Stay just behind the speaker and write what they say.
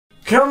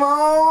Come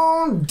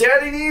on!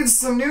 Daddy needs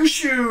some new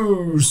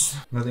shoes!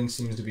 Nothing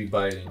seems to be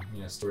biting.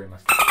 Yeah, story of my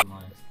f***ing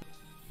life.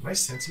 Am I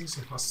sensing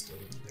some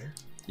hostility there?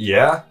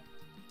 Yeah.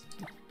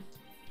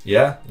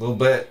 Yeah, a little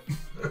bit.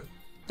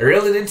 I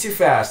reeled it in too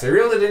fast. I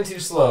reeled it in too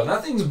slow.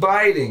 Nothing's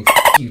biting.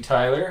 F you,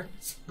 Tyler.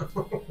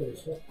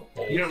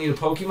 You don't need a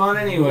Pokemon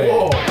anyway.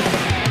 Whoa.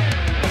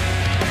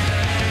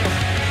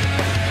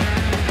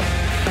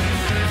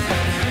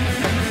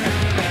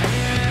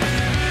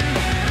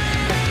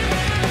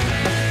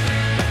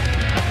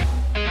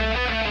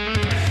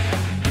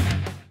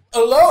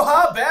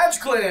 Aloha, Badge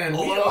Clan! We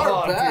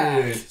Aloha, are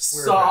back! dude.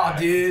 Saw,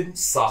 dude.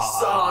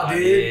 Saw,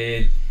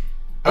 dude.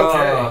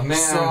 Okay, oh, man.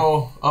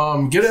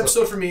 So, good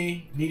episode for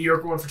me.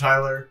 Mediocre one for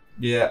Tyler.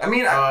 Yeah, I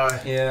mean,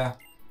 yeah.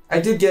 I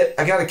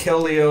got a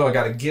Keldeo, I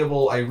got a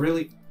Gibble.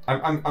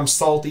 I'm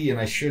salty and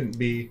I shouldn't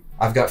be.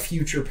 I've got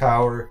future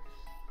power.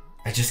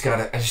 I just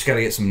gotta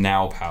get some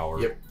now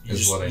power. Yep, you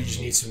just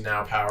need some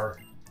now power.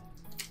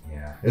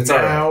 Yeah, it's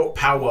now alright.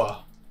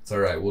 Power. It's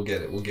alright, we'll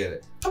get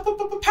it.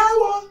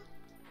 Power!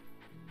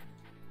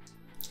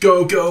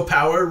 Go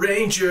Power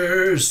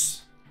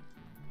Rangers!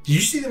 Did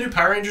you see the new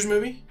Power Rangers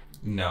movie?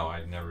 No,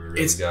 I never really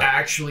It's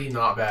actually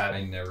not bad.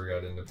 I never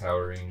got into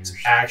Power Rangers.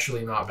 It's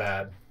actually not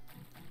bad.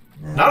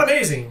 Yeah. Not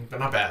amazing, but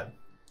not bad.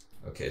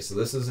 Okay, so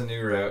this is a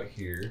new route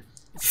here.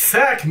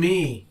 Fuck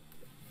me!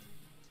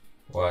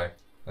 Why?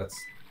 That's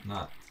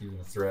not even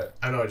a threat.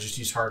 I know, I just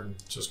used Harden,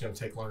 so it's gonna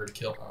take longer to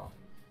kill. Oh.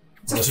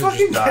 It's Unless a it just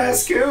fucking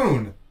dies.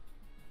 Cascoon!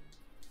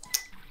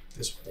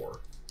 This whore.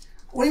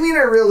 What do you mean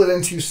I reeled it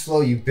in too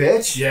slow, you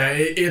bitch? Yeah,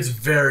 it's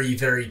very,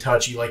 very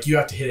touchy. Like, you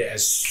have to hit it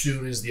as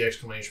soon as the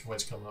exclamation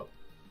points come up.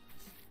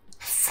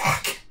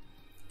 Fuck.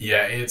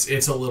 Yeah, it's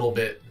a little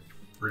bit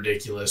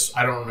ridiculous.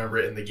 I don't remember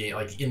it in the game,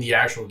 like in the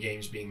actual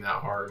games being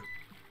that hard.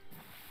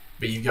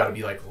 But you've got to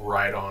be like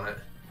right on it.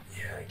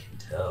 Yeah, I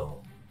can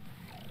tell.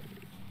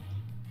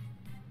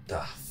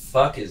 The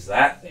fuck is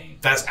that thing?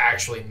 That's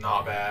actually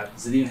not bad.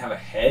 Does it even have a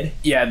head?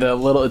 Yeah,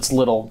 it's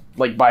little,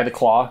 like by the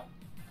claw.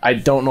 I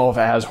don't know if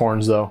it has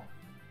horns though.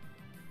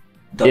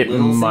 The It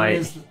little thing might.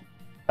 is-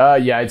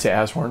 Yeah, I'd say it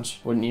has horns,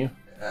 wouldn't you?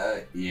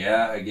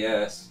 Yeah, I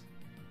guess.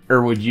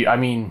 Or would you? I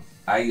mean,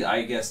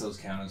 I guess those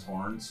count as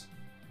horns.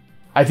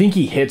 I think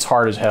he hits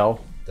hard as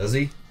hell. Does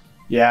he?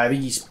 Yeah, I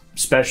think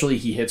especially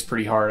he hits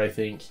pretty hard, I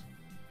think.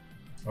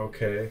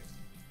 Okay.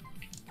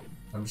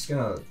 I'm just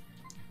gonna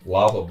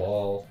lob a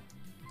ball,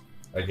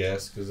 I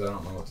guess, because I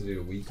don't know what to do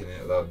to weaken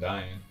it without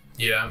dying.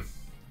 Yeah.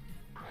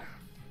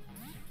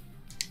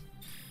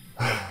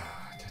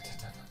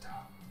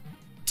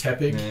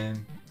 Tepig.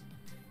 Man.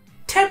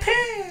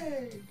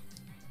 Tepe!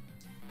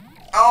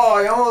 Oh,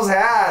 I almost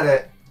had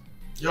it.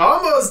 You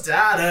almost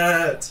had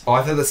it. Oh,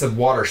 I thought that said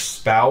water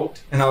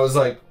spout, and I was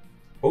like,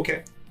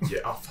 okay. Yeah.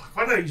 Oh fuck.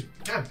 Why did I use?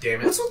 God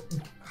damn it. What's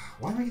with?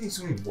 Why am I getting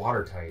so many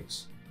water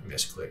types? I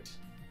misclicked.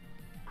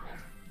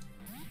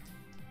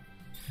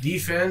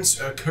 Defense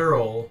a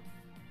curl.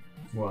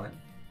 What?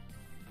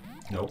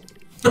 Nope.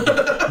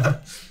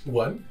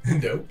 One.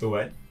 Nope. The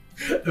what?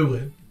 A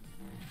one.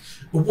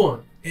 A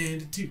one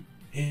and a two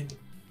and.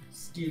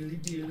 Skilly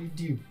dilly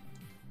do.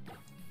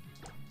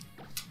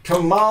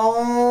 Come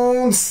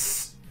on,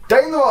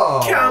 stay in the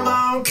wall. Come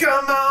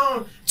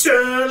on,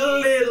 turn a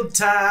little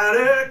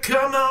tighter.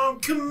 Come on,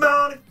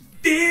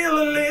 feel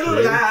a little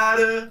Ready?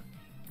 lighter.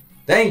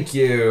 Thank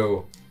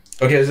you.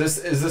 Okay, is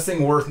this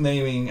thing worth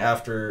naming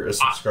after a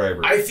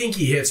subscriber? I think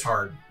he hits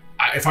hard,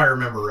 if I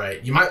remember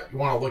right. You might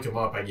want to look him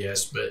up, I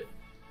guess, but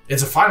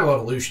it's a final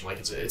evolution. Like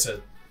it's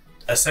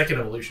a second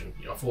evolution,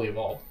 you know, fully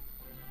evolved.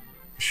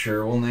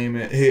 Sure, we'll name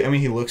it. Hey, I mean,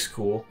 he looks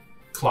cool.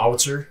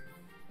 Clawitzer.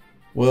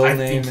 We'll I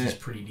name think he's it.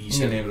 pretty I'm gonna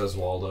decent. name it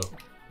Oswaldo.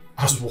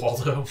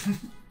 Oswaldo.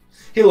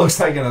 He looks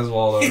like an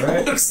Oswaldo, He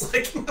right? looks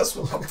like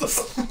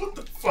Oswaldo. What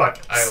the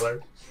fuck,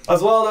 Tyler?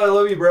 Oswaldo, I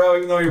love you, bro.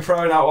 Even though you're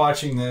probably not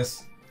watching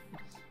this.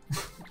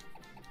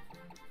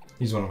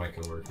 He's one of my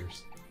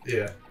coworkers.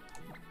 Yeah.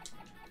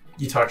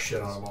 You talk shit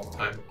on him all the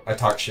time. I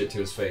talk shit to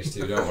his face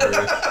too. Don't worry.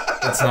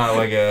 That's not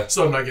like a.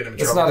 So I'm not getting him in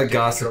trouble. It's not a Getting in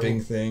gossiping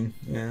trouble. thing.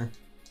 Yeah.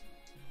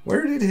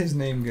 Where did his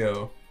name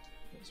go?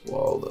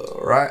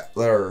 Oswaldo, right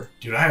there.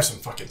 Dude, I have some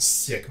fucking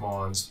sick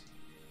mons.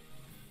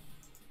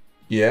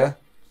 Yeah.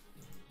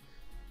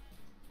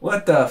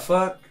 What the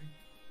fuck?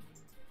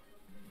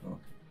 Okay.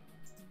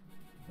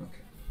 Okay.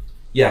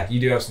 Yeah,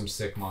 you do have some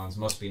sick mons.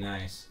 Must be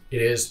nice.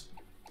 It is.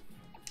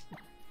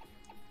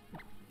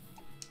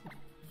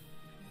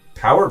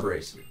 Power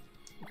bracelet.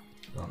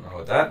 Don't know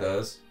what that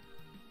does.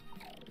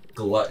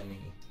 Gluttony.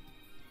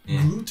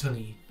 Yeah.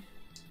 Gluttony.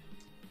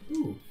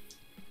 Ooh.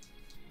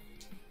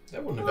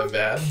 That wouldn't have been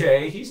bad.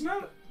 Okay, he's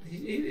not.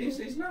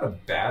 He's not a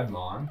bad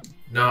mon.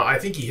 No, I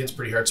think he hits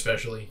pretty hard,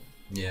 especially.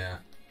 Yeah.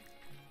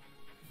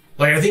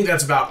 Like, I think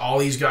that's about all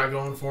he's got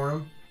going for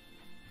him.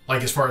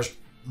 Like, as far as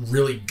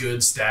really good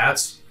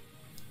stats.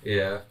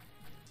 Yeah.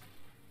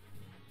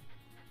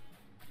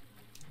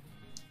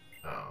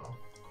 Oh.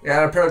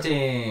 Got a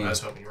protein. I was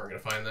hoping you weren't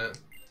going to find that.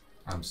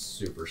 I'm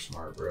super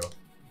smart, bro.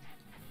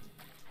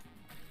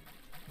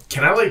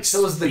 Can I, like,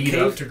 So is the speed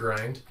cave- up to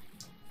grind?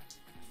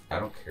 I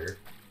don't care.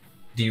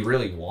 Do you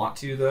really want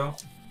to though?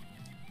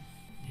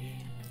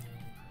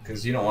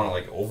 Because you don't want to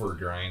like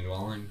overgrind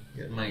while I'm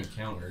getting my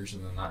encounters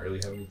and then not really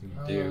have anything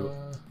to do.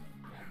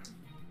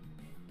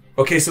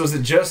 Okay, so is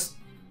it just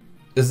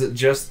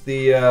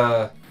the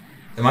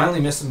am I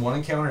only missing one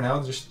encounter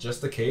now?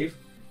 Just the cave?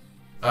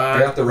 I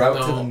got the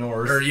route to the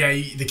north. Or yeah,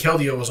 the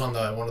Keldeo was on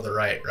the one to the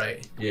right,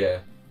 right? Yeah.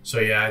 So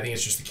yeah, I think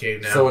it's just the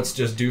cave now. So it's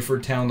just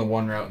Dewford Town, the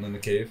one route, and then the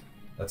cave.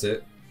 That's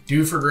it.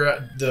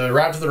 Dewford, the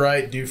route to the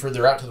right, Dewford,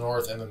 the route to the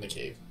north, and then the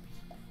cave.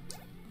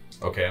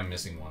 Okay, I'm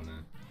missing one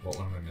then. What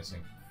one am I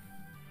missing?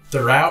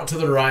 The route to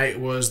the right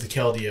was the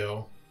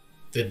Keldeo.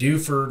 The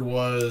Dewford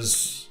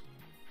was...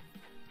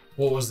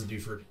 What was the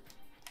Dewford?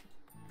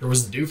 Or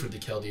was the Dewford the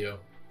Keldeo?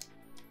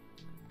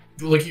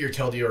 Look at your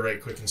Keldeo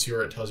right quick and see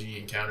where it tells you you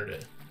encountered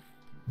it.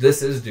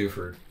 This is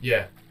Dewford.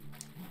 Yeah.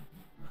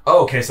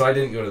 Oh, okay, so I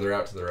didn't go to the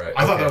route to the right.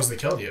 I thought that was the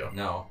Keldeo.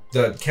 No.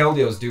 The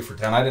Keldeo is Dewford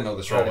Town. I didn't know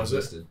this route was it?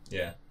 existed.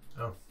 Yeah.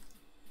 Oh.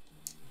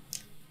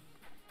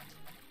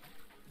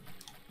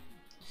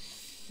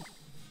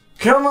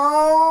 Come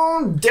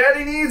on!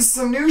 Daddy needs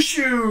some new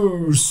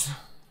shoes!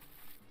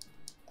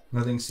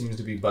 Nothing seems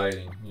to be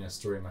biting. Yeah,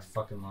 story of my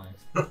fucking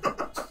life.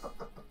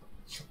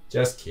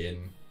 Just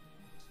kidding.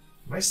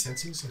 Am I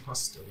sensing some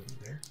hostility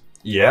there?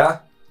 Yeah?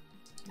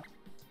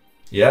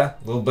 Yeah,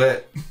 a little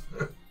bit.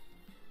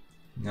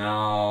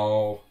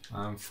 No,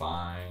 I'm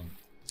fine.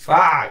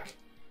 Fuck!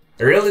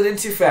 I reeled it in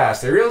too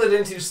fast. I reeled it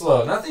in too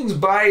slow. Nothing's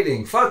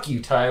biting. Fuck you,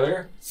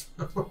 Tyler.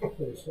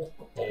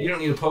 You don't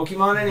need a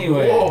Pokemon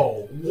anyway.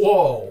 Whoa,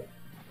 whoa.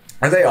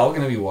 Are they all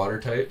going to be water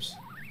types?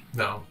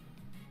 No.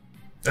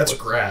 That's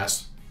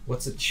grass.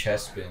 What's a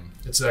chespin?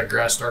 It's a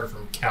grass starter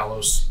from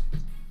Kalos.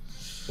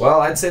 Well,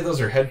 I'd say those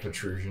are head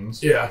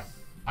protrusions. Yeah,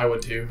 I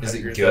would too. Is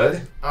it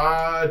good?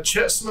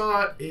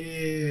 Chestnut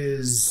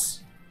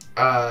is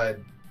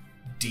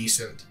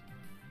decent.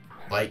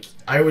 Like,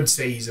 I would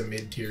say he's a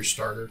mid-tier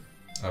starter.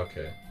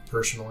 Okay.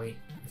 Personally,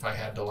 if I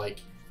had to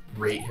like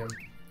rate him.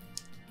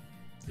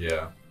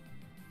 Yeah.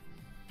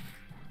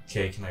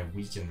 Okay, can I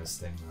weaken this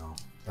thing though?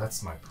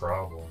 That's my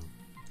problem.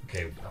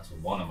 Okay, that's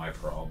one of my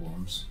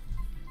problems.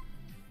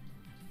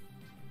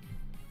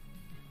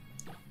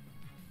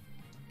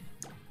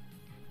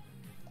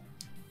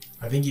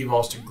 I think he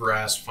evolves to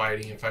grass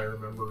fighting, if I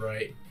remember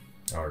right.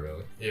 Oh,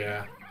 really?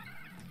 Yeah.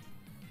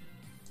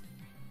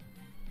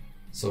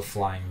 So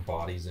flying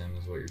bodies in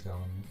is what you're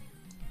telling me?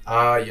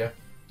 Yeah.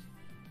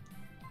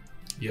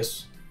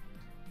 Yes.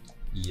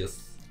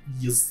 Yes.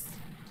 Yes.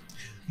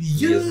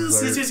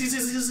 Yes, Yes, yes, yes,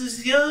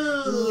 yes, yes,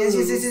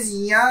 yes, yes,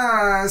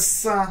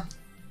 yes.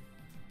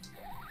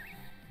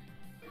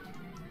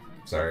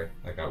 Sorry,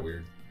 that got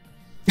weird.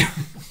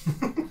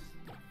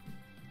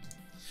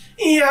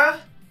 Yeah.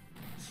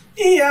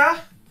 Yeah.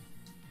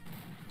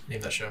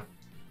 Name that show.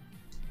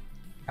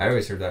 I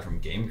always heard that from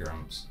Game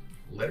Grumps.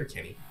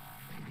 Letterkenny.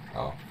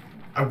 Oh.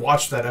 I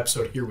watched that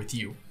episode here with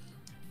you.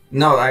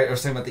 No, I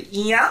was talking about the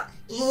yeah.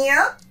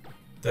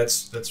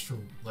 That's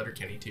from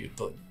Letterkenny too.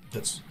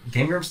 That's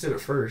Game Grumps did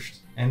it first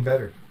and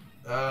better.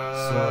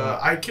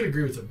 I could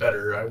agree with it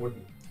better. I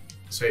wouldn't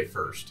say it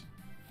first.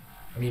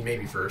 I mean,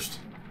 maybe first.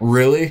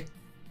 Really?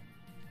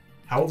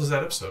 How old is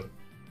that episode?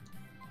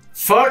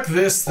 Fuck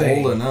this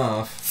thing. Old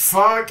enough.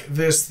 Fuck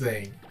this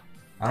thing.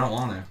 I don't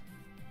want to.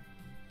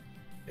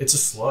 It's a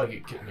slug.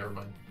 Never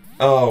mind.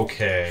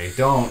 Okay,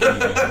 don't even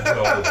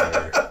go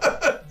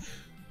there.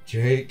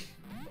 Jake.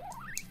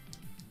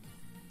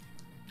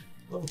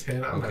 Level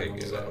 10. I'm okay, 9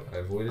 levels good. up. I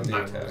avoided I'm the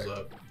 9 attack. levels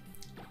up.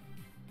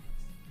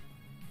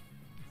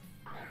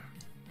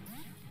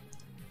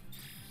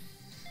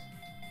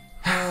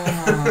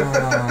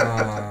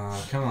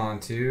 Come on,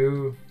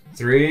 2,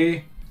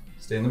 3.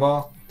 Stay in the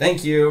ball.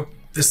 Thank you.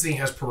 This thing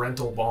has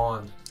parental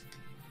bond.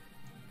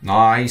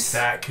 Nice.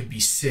 That could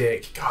be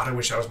sick. God, I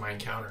wish that was my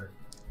encounter.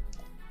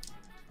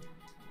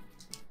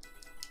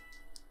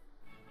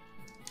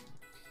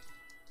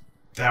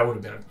 That would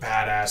have been a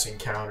badass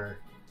encounter.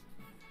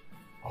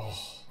 Oh,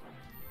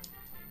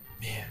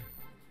 man.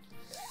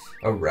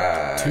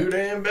 Alright. Too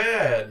damn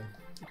bad.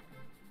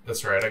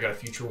 That's right, I got a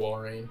future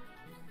Walrein.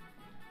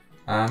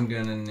 I'm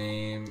gonna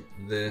name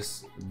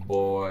this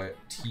boy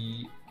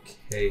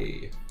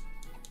TK.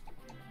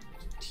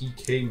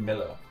 TK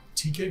Miller.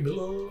 TK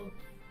Miller.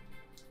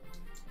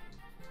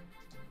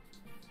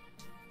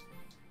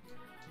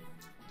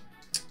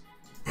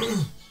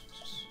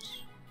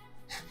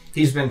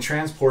 He's been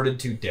transported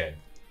to dead.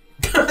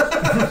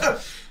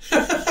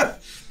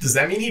 Does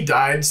that mean he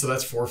died, so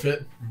that's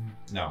forfeit?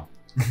 No.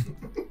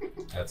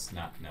 That's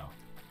not, no.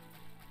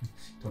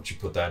 Don't you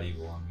put that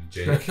evil on me,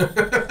 Jake.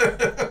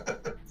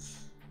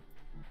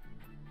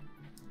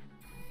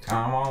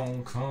 Come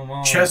on, come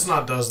on.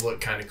 Chestnut does look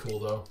kind of cool,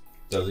 though.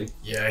 Does he?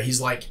 Yeah, he's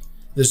like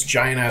this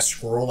giant-ass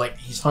squirrel. Like,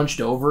 he's hunched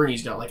over, and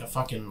he's got like a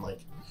fucking, like,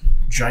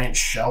 giant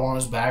shell on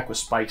his back with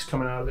spikes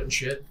coming out of it and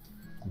shit.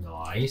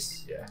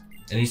 Nice. Yeah.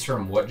 And he's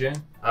from what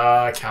gen?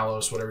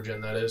 Kalos, whatever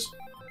gen that is.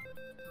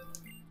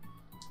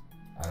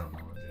 I don't know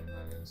what gen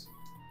that is.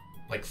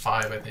 Like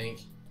 5, I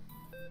think.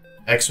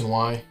 X and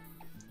Y.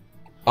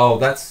 Oh,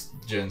 that's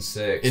gen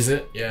 6. Is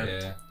it? Yeah.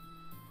 Yeah.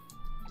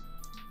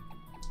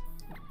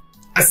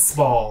 Ice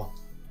ball.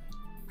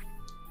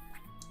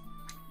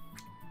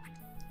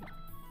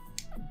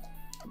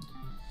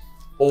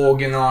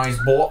 Organized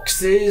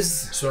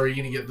boxes. So are you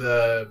gonna get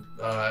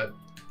the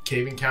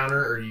cave encounter,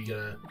 or are you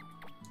gonna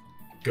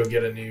go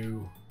get a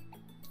new?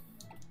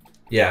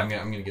 Yeah, I'm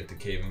gonna get the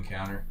cave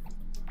encounter.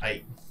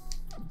 Aight.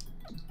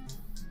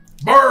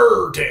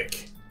 Burr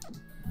tick.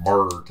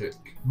 Burr tick.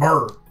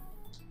 Burr.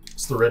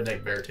 It's the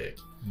redneck bear tick.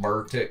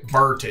 Burr tick.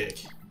 Burr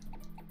tick.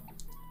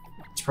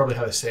 It's probably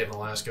how they say it in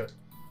Alaska.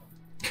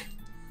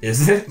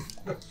 Is it?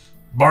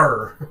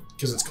 Burr.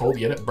 Because it's cold,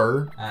 get it?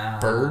 Burr.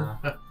 Burr.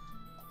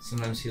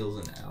 Sometimes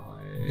heals an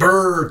ally.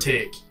 Burr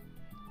tick.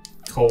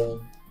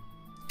 Cold.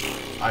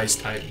 Ice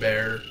type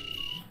bear.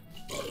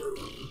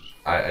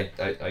 I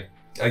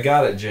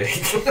got it,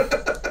 Jake.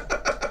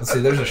 Let's see,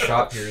 there's a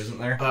shop here, isn't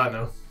there?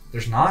 No.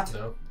 There's not?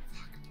 No.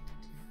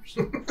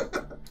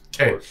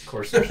 Okay. Of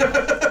course there's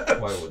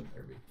not. Why wouldn't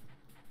there be?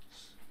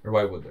 Or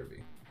why would there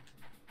be?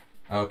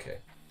 Okay.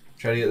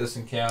 Try to get this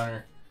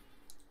encounter,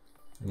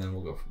 and then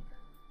we'll go from there.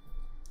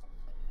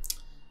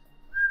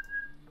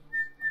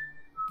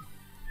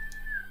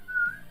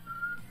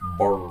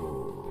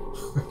 Brrr.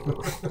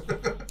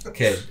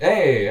 Okay.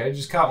 Hey, I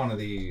just caught one of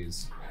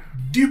these.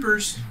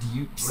 Dupers.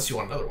 Dupes. Unless you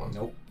want another one.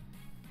 Nope.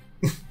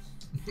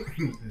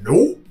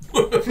 Nope.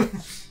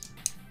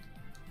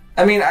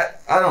 I mean,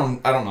 I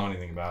don't know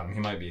anything about him. He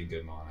might be a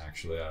good mon,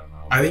 actually. I don't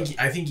know.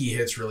 I think he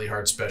hits really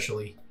hard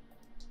specially.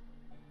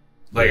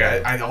 Like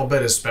Yeah. I'll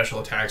bet his special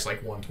attack's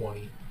like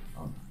 120.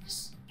 Oh,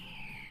 nice.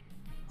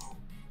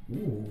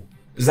 Ooh.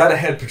 Is that a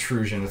head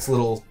protrusion? It's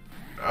little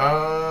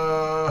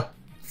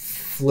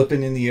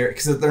flipping in the air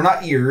because they're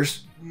not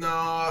ears. No,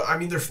 I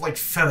mean they're like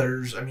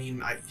feathers. I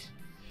mean,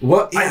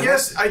 What? I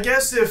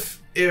guess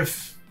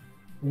if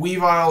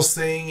Weavile's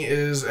thing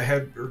is a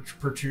head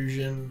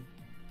protrusion,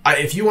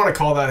 if you want to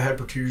call that a head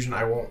protrusion,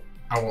 I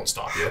won't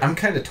stop you. I'm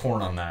kind of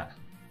torn on that.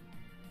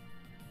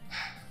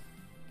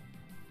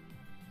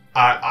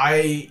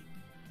 I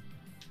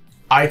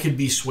could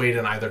be swayed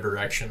in either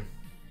direction.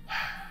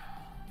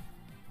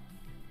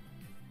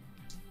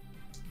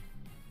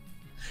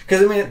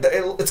 Because I mean,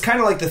 it's kind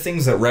of like the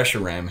things that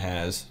Reshiram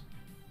has.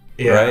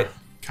 Yeah, right?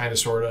 Kind of,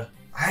 sorta.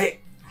 I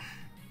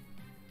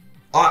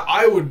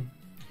would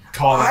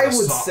call that.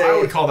 I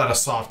would call that a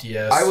soft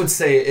yes. I would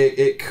say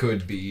it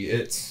could be.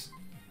 It's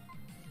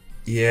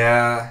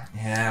yeah.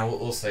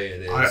 We'll say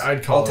it is.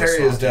 I'd call Altaria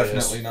it a is soft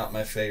definitely yes. not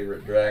my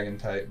favorite dragon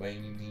type by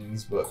any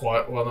means, but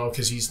Well, no,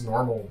 because he's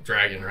normal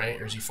dragon, right?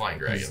 Or is he flying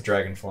dragon? he's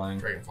dragon flying.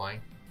 Dragon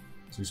flying.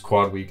 So he's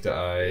quad weak to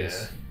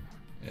eyes.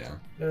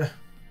 Yeah.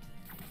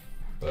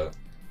 But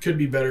could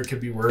be better,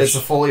 could be worse. it's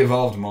a fully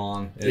evolved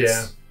mon.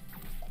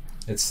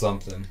 It's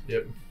something.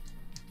 Yep.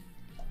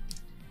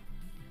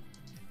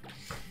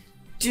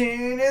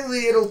 Doing a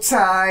little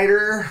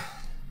tighter.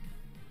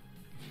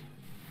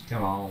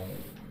 Come on.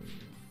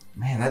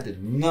 Man, that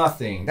did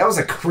nothing. That was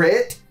a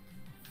crit?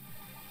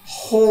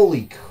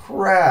 Holy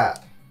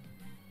crap.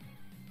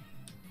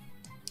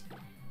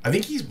 I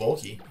think he's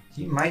bulky.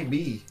 He might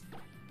be.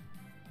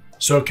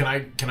 So can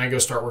I go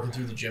start working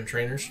through the gym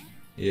trainers?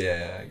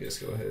 Yeah, I guess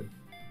go ahead.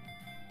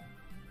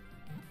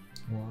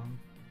 1,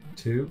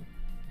 2,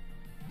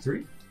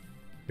 3.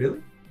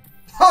 Really?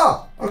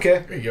 Huh!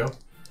 Okay. There you go.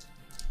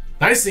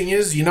 Nice thing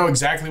is, you know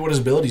exactly what his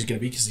ability is going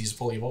to be because he's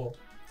fully evolved.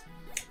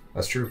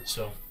 That's true.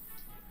 So.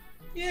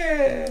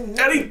 Yeah.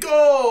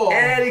 Erico!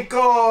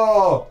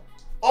 Erico!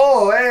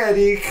 Oh,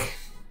 Eric!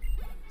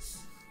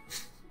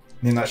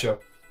 In that show.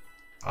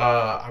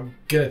 I'm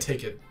going to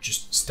take a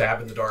just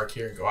stab in the dark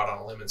here and go out on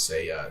a limb and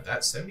say,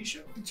 that 70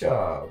 show? Good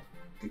job.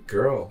 Good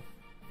girl.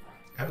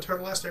 Avatar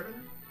The Last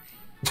Airbender?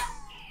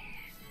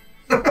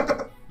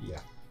 Yeah.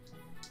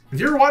 Have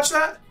you ever watched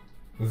that?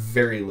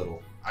 Very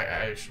little. I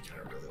actually kind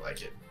of really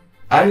like it.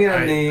 I'm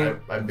gonna name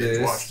I this.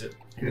 binge watched it.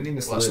 I'm gonna name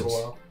this Last little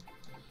Libs. while.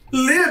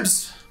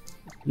 Libs!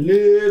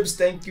 Libs,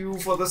 thank you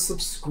for the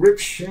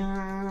subscription.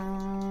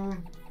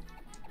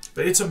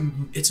 But it's a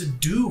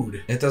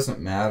dude. It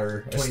doesn't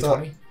matter.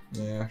 2020?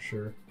 Yeah,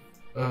 sure.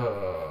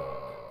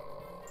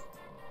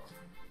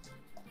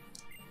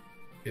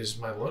 Is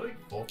my Lodic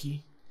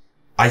bulky?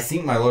 I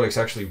think Milotic's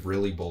actually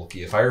really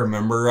bulky. If I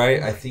remember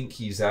right, I think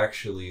he's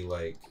actually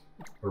like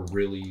a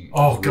really.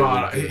 Oh really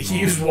god, good he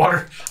mon. used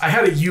water. I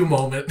had a U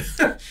moment.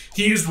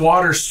 He used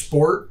water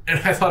sport, and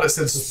I thought it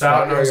said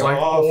spout, and I was like,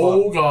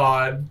 oh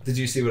god. Did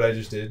you see what I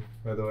just did,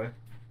 by the way?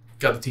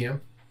 Got the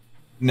TM?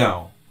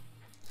 No.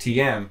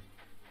 TM.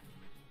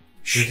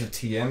 There's a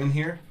TM in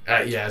here?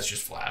 Yeah, it's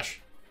just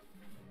flash.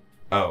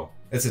 Oh.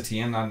 It's a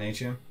TM, not an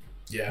HM?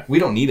 Yeah. We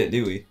don't need it,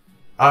 do we?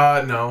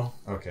 No.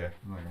 Okay.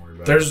 I'm not gonna worry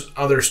about There's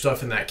other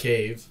stuff in that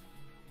cave.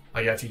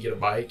 Like after you get a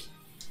bike. it.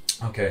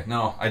 Okay.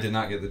 No, I did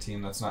not get the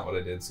team. That's not what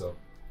I did, so.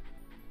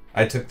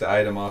 I took the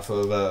item off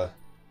of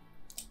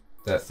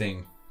that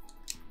thing.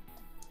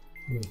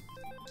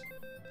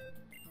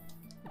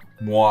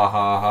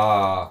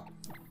 Mwahaha.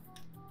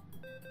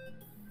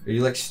 Are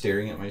you like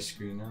staring at my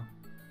screen now?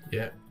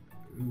 Yeah.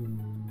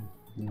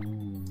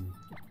 Ooh.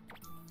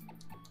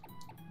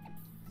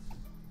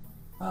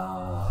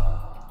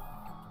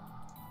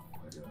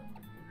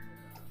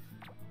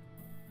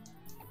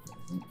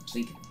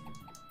 thinking.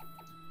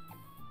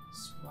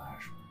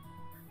 Splash.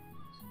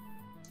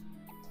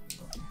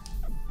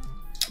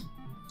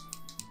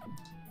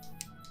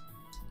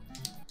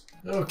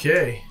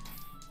 Okay.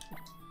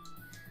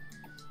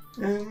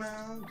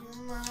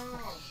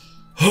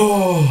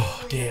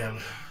 Oh, damn.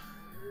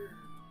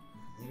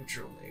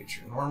 Neutral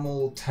nature.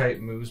 Normal type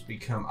moves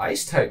become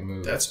ice type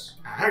moves. That's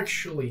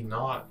actually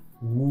not...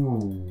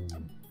 Ooh.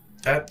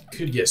 That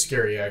could get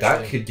scary, actually.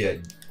 That could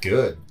get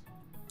good.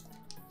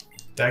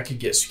 That could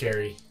get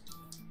scary.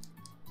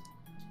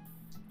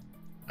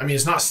 I mean,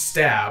 it's not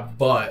stab,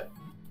 but...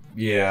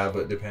 Yeah,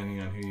 but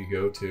depending on who you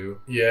go to.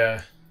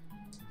 Yeah.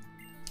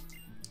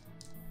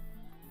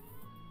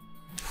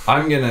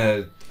 I'm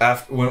gonna...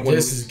 when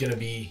this is gonna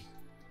be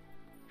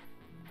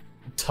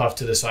tough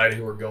to decide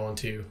who we're going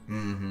to.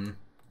 Mm-hmm.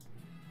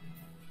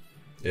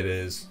 It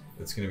is.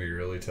 It's gonna be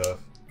really tough.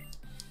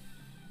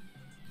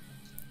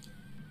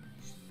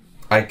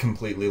 I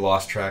completely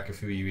lost track of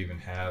who you even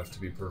have, to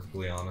be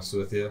perfectly honest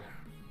with you.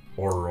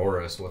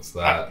 Aurorus, what's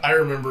that? I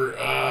remember.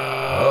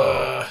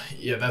 Oh.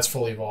 Yeah, that's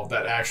fully evolved.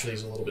 That actually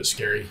is a little bit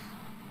scary.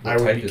 What I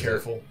would type be is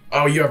careful. it?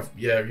 Oh, you have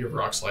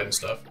rock slide and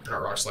stuff.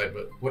 Not rock slide,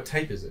 but What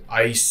type is it?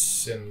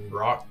 ice and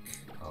rock.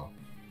 Oh.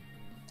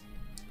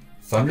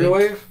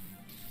 Thunderwave?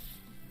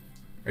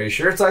 Are you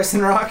sure it's Ice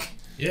and Rock?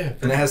 Yeah.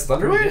 And it has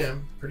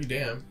Thunderwave? Pretty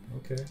damn.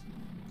 Okay.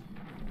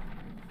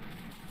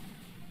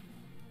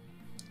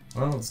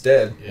 Well, it's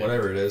dead. Yeah.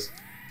 Whatever it is.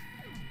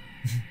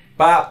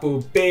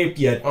 Bapu babe,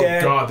 you Oh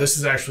dead. god, this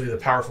is actually the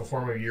powerful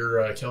form of your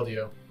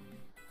Keldeo.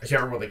 I can't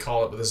remember what they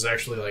call it, but this is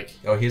actually like...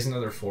 Oh, he has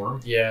another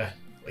form? Yeah.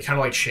 Like, kind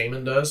of like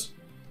Shaman does.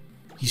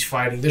 He's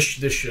fighting. This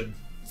should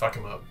fuck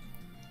him up.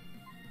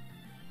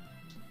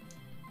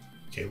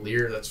 Okay,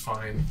 Leer, that's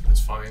fine. That's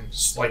fine.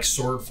 It's like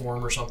sword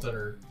form or something,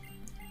 or...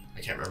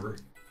 I can't remember.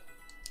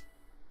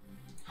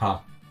 Huh.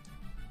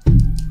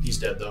 He's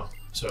dead, though,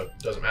 so it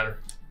doesn't matter.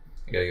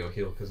 I gotta go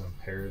heal because I'm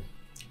paired.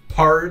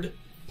 Pard.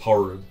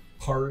 Pard.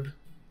 Pard.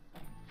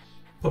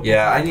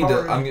 Yeah, I need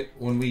to...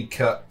 when we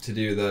cut to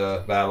do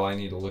the battle, I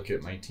need to look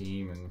at my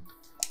team and...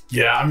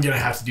 Yeah, I'm gonna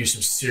have to do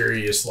some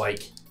serious,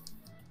 like...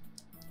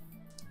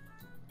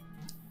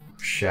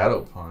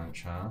 Shadow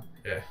Punch, huh?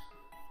 Yeah.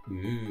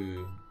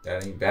 Ooh,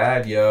 that ain't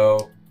bad,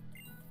 yo.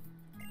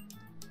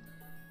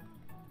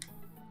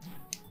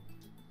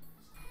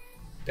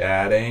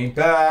 That ain't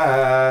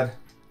bad.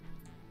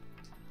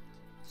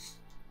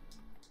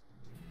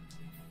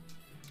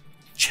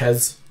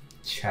 Chez.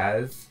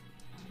 Chaz?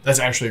 That's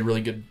actually a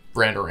really good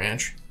brand of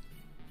ranch.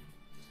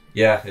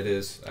 Yeah, it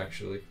is,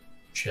 actually.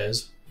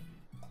 Chez.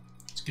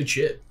 It's good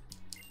shit.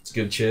 It's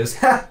good chiz.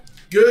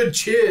 Good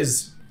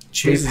chiz.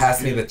 Please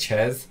pass me the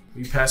Chez.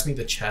 Will you pass me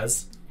the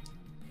Chez?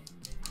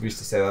 We used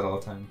to say that all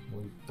the time.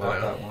 We bought I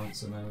know. that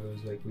once, and I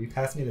was like, "Will you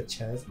pass me the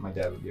Chez?" My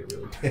dad would get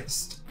really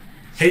pissed.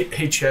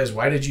 Hey Chez,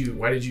 why did you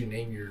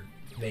name your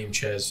name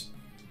Chez?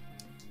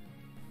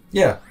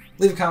 Yeah,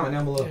 leave a comment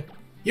down below. Yeah.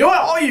 You know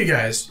what, all you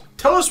guys,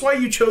 tell us why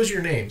you chose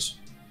your names.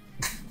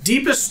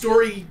 Deepest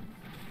story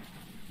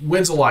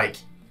wins a like.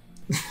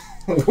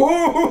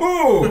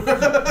 Woo!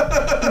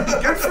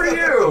 Good for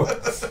you.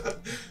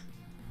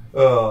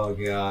 Oh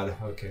god.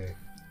 Okay.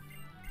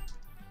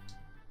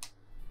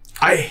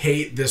 I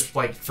hate this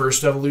like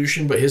first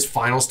evolution, but his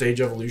final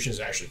stage evolution is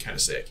actually kind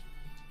of sick.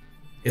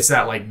 It's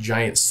that like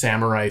giant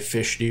samurai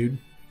fish dude.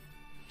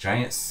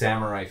 Giant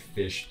samurai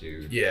fish,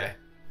 dude. Yeah.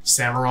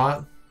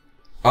 Samurai.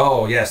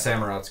 Oh yeah,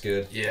 Samurot's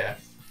good. Yeah.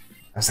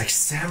 I was like,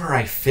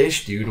 samurai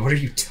fish, dude. What are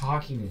you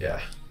talking about?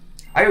 Yeah.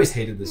 I always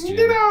hated this gym.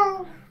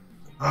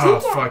 Oh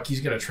fuck,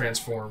 he's gonna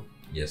transform.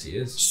 Yes, he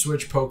is.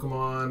 Switch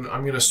Pokemon.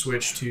 I'm gonna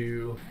switch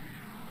to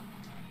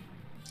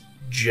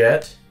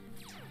Jet.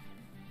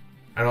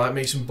 I know that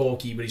makes him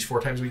bulky, but he's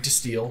 4 times weak to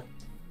steel.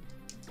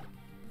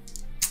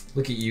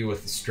 Look at you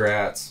with the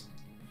strats.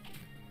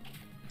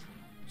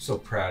 So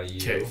proud of you.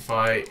 Okay,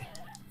 fight.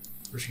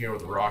 We're just gonna go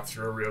with the rock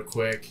throw real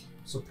quick.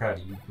 So proud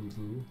of you, boo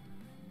boo.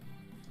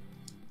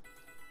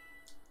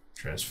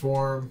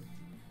 Transform.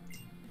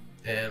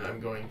 And I'm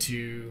going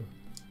to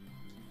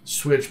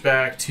switch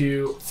back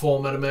to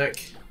full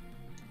Metamech.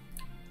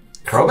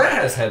 Crobat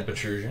has head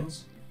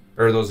protrusions.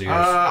 Or are those ears?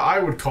 I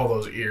would call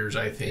those ears,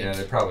 I think. Yeah,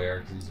 they probably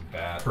are because he's a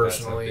bat.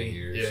 Personally, big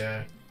ears.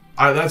 yeah.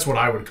 That's what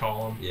I would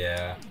call them.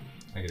 Yeah,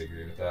 I could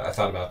agree with that. I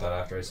thought about that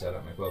after I said it.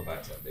 I'm like, well,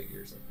 bats have big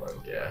ears. Like,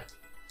 probably. Yeah.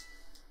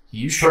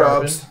 You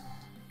sharpen. Probs.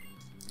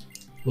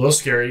 A little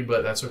scary,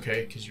 but that's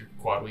okay because you're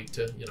quad weak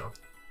to,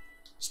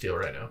 steel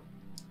right now.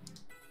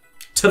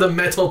 To the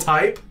metal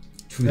type,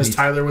 as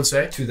Tyler would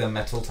say. To the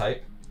metal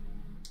type.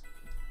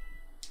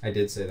 I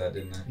did say that,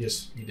 didn't I?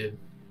 Yes, you did.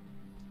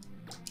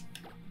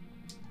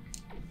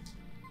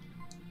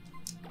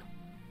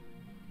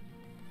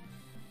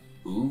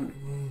 Ooh.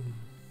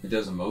 It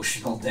does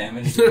emotional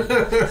damage.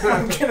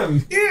 I'm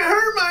gonna... It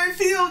hurt my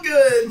feel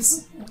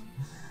goods.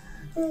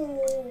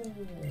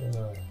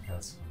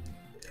 That's funny.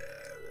 Yeah,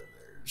 then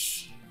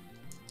there's...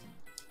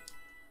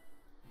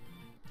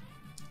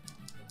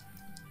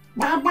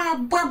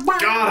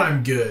 God,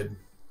 I'm good.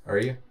 Are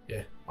you?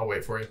 Yeah, I'll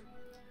wait for you.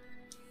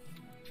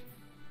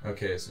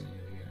 Okay, so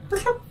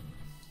you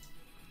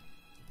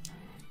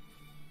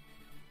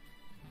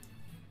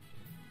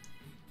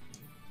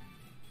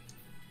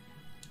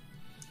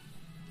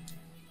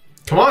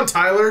Come on,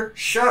 Tyler.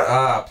 Shut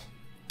up.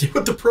 Get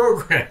with the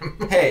program.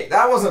 Hey,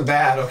 that wasn't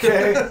bad,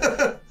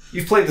 okay?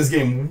 You've played this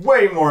game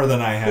way more than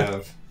I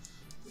have.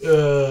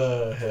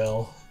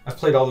 Hell. I've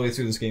played all the way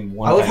through this game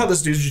one I love time. how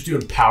this dude's just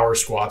doing power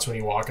squats when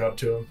you walk up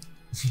to him.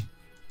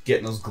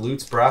 Getting those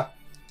glutes, bruh.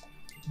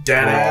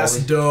 That ass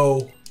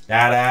dough.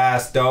 That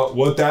ass dough.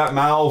 What that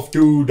mouth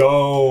do,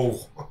 though?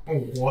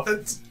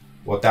 What?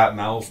 What that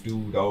mouth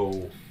do,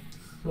 though?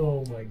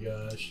 Oh my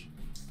gosh.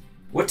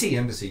 What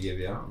TM does he give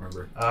you? I don't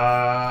remember.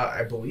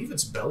 I believe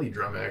it's belly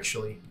drum,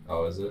 actually.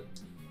 Oh, is it?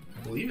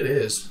 I believe it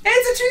is.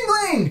 It's a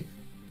chingling!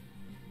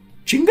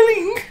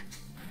 Chingling!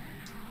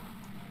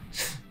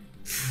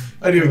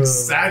 I knew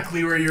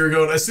exactly where you were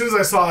going. As soon as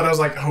I saw it, I was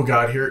like, oh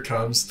god, here it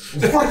comes.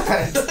 What?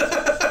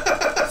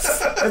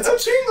 It's a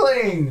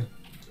chingling!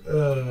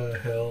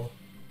 Hell.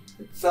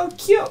 It's so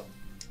cute.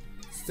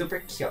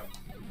 Super cute.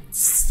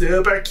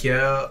 Super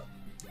cute.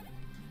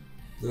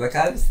 Look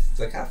how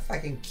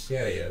fucking cute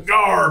he is.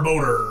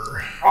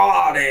 Garboater.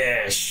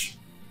 Oddish!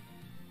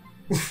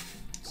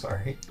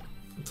 Sorry.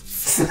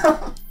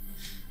 God,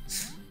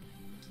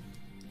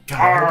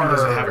 I hope he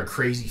doesn't have a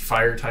crazy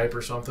fire type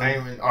or something.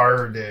 I'm an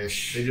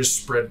Ardish. They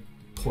just spread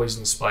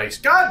poison spikes.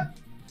 God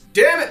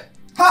damn it!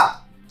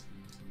 Ha!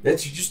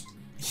 Bitch, you just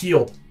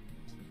Heal.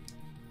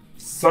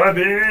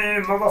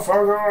 Sunbeam,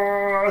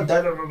 motherfucker!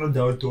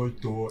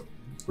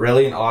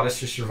 Really? An Oddish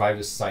just survived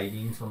a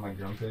sighting from my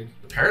Grumpig?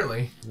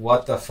 Apparently.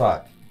 What the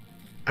fuck?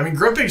 I mean,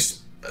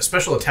 Grumpig's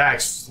special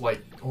attacks,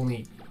 like,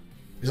 only...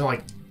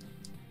 Isn't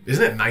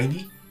it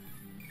 90?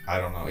 I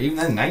don't know. Even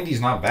then,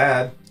 90's not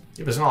bad.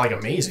 Yeah, but it's not, like,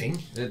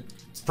 amazing.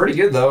 It's pretty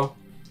good, though.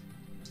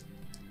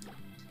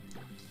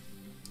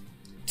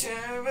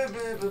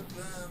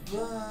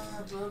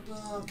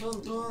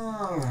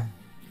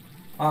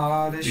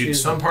 Dude,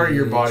 some part of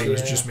your body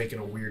was just making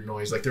a weird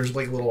noise. Like, there's,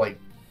 like, a little, like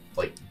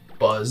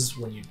buzz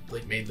when you,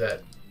 like, made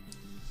that.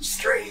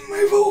 Straining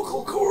my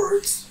vocal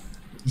cords.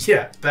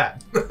 Yeah,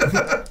 that.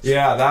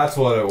 Yeah, that's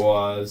what it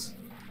was.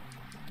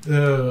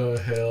 Oh,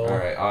 hell.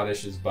 Alright,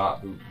 Oddish is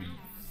bop boop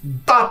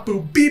beep. Bop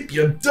boop beep,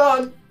 you're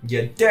done.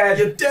 You dead.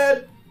 You're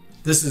dead.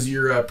 This is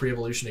your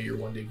pre-evolution of your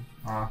one, dude.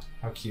 Aw,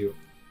 how cute.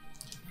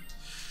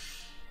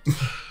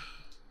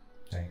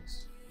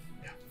 Thanks.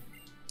 Yeah.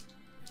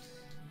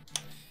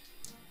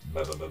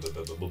 Belly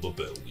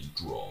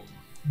drum.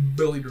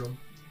 Belly drum.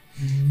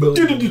 Drop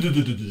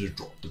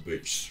the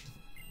bass.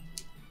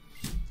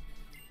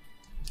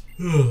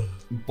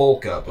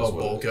 Bulk up is Oh,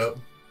 what bulk it is. up.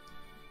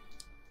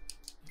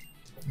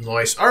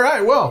 Nice. All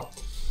right, well.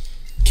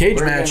 Cage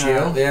match,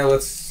 yo. Yeah,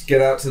 let's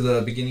get out to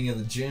the beginning of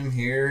the gym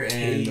here,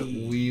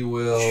 and we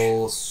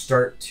will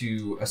start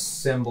to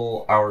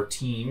assemble our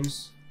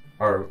teams,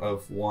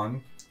 of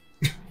one.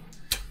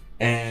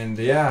 And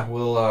yeah,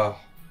 we'll, I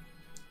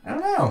don't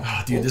know.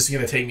 Oh, dude, this is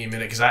going to take me a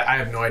minute because I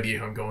have no idea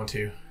who I'm going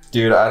to.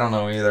 Dude, I don't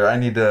know either. I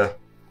need to.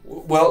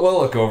 Well, we'll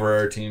look over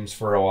our teams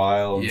for a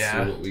while and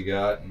see what we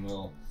got, and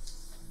we'll.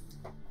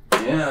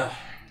 Yeah.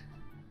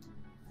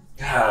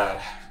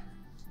 God.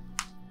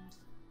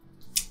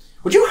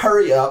 Would you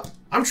hurry up?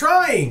 I'm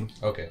trying.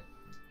 Okay.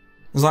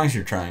 As long as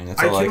you're trying,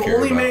 that's all I care can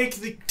only about. make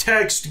the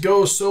text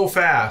go so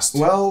fast.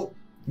 Well,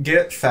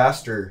 get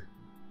faster.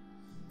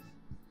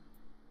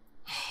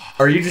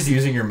 Are you just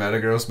using your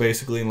Metagross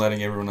basically and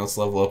letting everyone else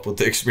level up with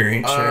the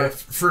experience share?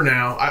 For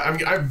now,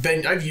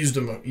 I've used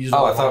them.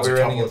 Oh, I thought we were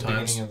a ending couple at the of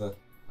times. beginning of the.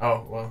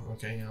 Oh well,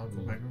 okay, yeah, I'll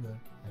go back over there.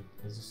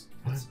 Is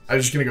I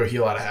was just gonna go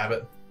heal out of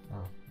habit. Oh,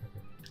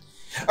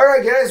 okay. All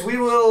right, guys, we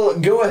will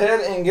go ahead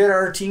and get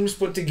our teams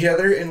put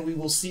together, and we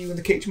will see you in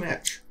the cage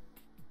match.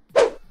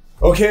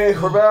 Okay,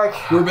 we're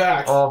back. We're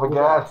back. Oh my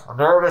god, I'm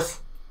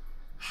nervous.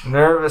 I'm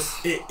nervous.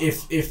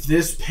 If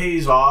this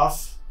pays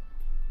off,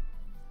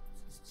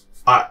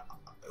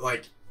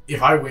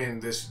 if I win,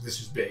 this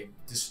is big.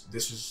 This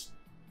is.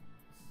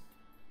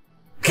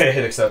 Okay,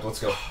 hit accept. Let's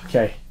go.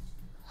 Okay.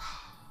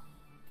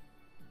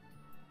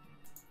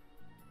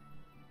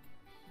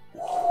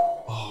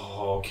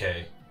 Oh,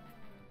 okay.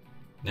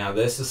 Now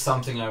this is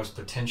something I was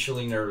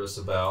potentially nervous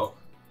about.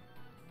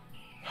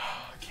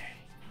 Okay.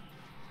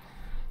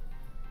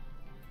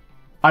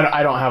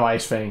 I don't have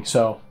Ice Fang,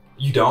 so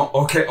You don't?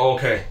 Okay,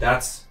 okay.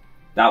 That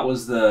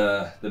was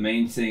the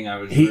main thing I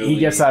was. he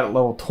gets that at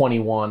level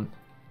 21.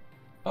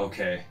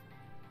 Okay.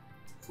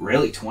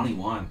 Really,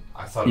 21?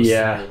 I thought it was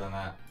sooner than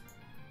that.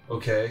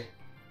 Okay.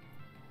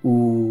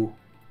 Ooh.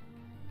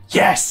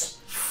 Yes.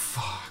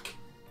 Fuck.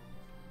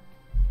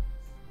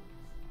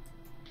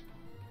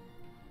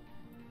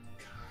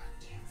 God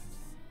damn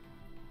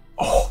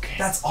it. Okay.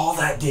 That's all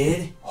that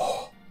did?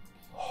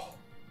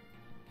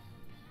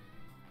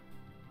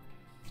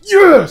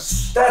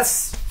 Yes.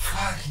 That's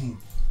fucking.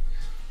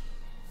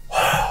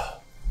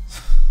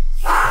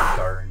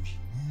 RNG,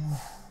 man.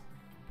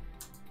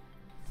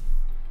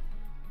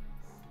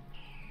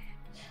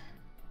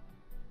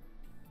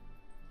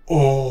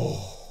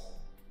 Oh.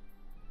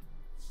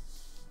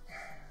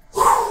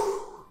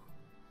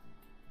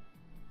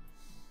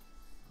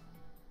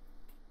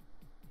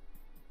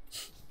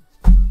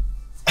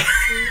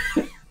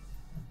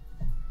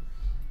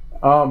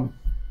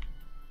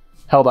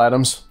 held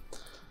items.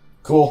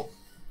 Cool.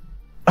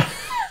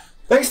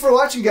 Thanks for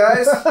watching,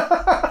 guys.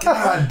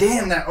 God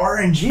damn, that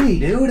RNG,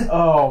 dude.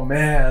 Oh,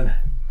 man.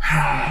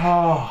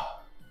 Oh.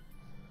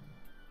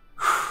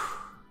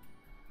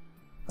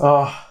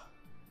 Oh.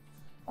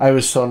 I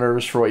was so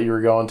nervous for what you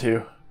were going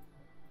to.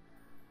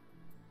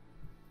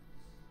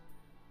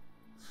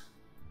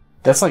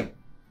 That's like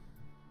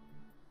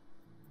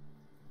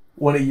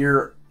one of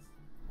your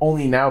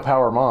only now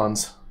power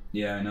mons.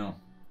 Yeah, I know.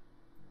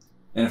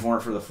 And if it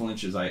weren't for the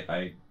flinches,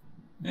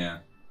 yeah.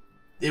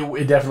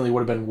 It definitely would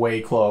have been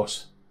way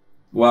close.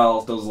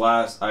 Well, those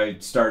last, I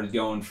started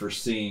going for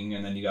Sing,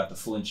 and then you got the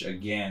flinch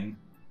again.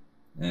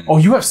 And Oh,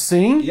 you have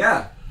Sing?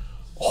 yeah.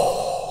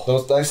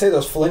 Oh, I say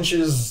those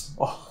flinches.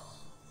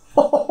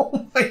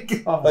 oh my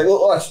god. Like,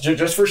 watch,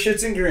 just for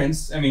shits and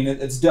grins. I mean,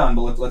 it's done,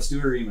 but let's do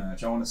a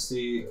rematch. I want to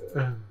see.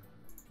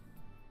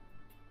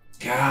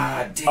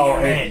 God damn Oh,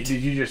 it. hey,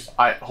 did you just...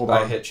 hold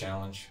I on. hit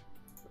challenge.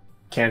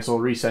 Cancel,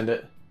 resend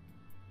it.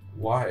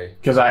 Why?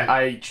 Because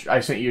I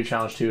sent you a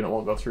challenge too, and it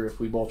won't go through if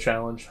we both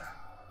challenge.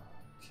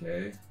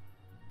 Okay.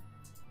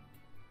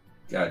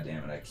 God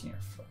damn it, I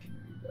can't fucking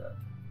read that.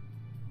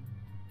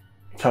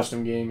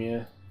 Custom game,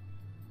 yeah.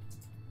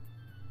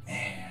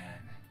 Man.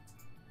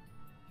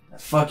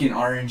 That fucking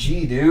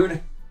RNG,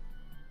 dude.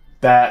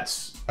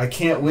 That's... I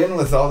can't win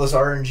with all this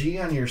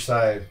RNG on your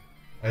side.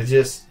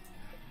 That's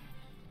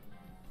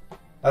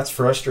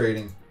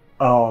frustrating.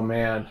 Oh,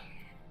 man.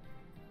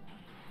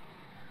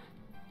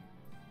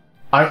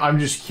 I'm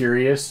just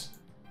curious.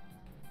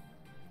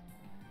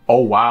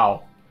 Oh,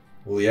 wow.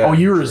 Well, yeah. Oh,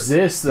 you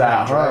resist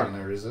that, huh? Dragon,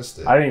 I resist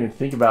it. I didn't even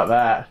think about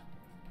that.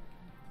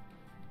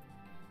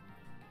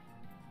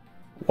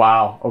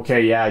 Wow.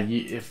 Okay, yeah.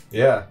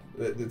 Yeah,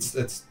 it's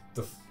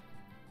the...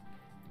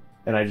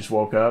 And I just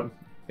woke up.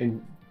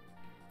 And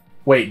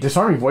wait,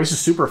 disarming voice is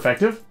super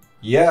effective?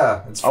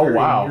 Yeah, it's very,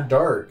 wow. You're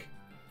dark.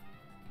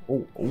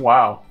 Oh,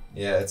 wow.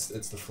 Yeah, it's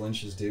the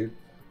flinches, dude.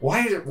 Why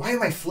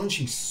am I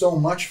flinching so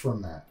much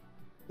from that?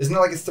 Isn't it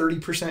like a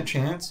 30%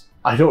 chance?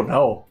 I don't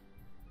know.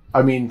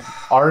 I mean,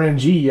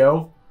 RNG,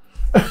 yo.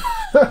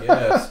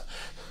 Yes.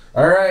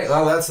 All right,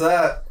 well, that's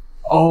that.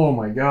 Oh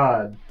my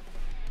god.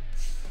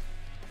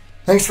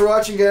 Thanks for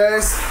watching,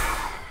 guys.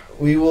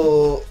 We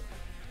will...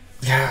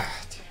 God.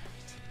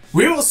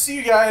 We will see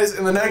you guys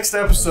in the next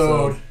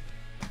episode.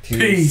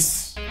 Peace.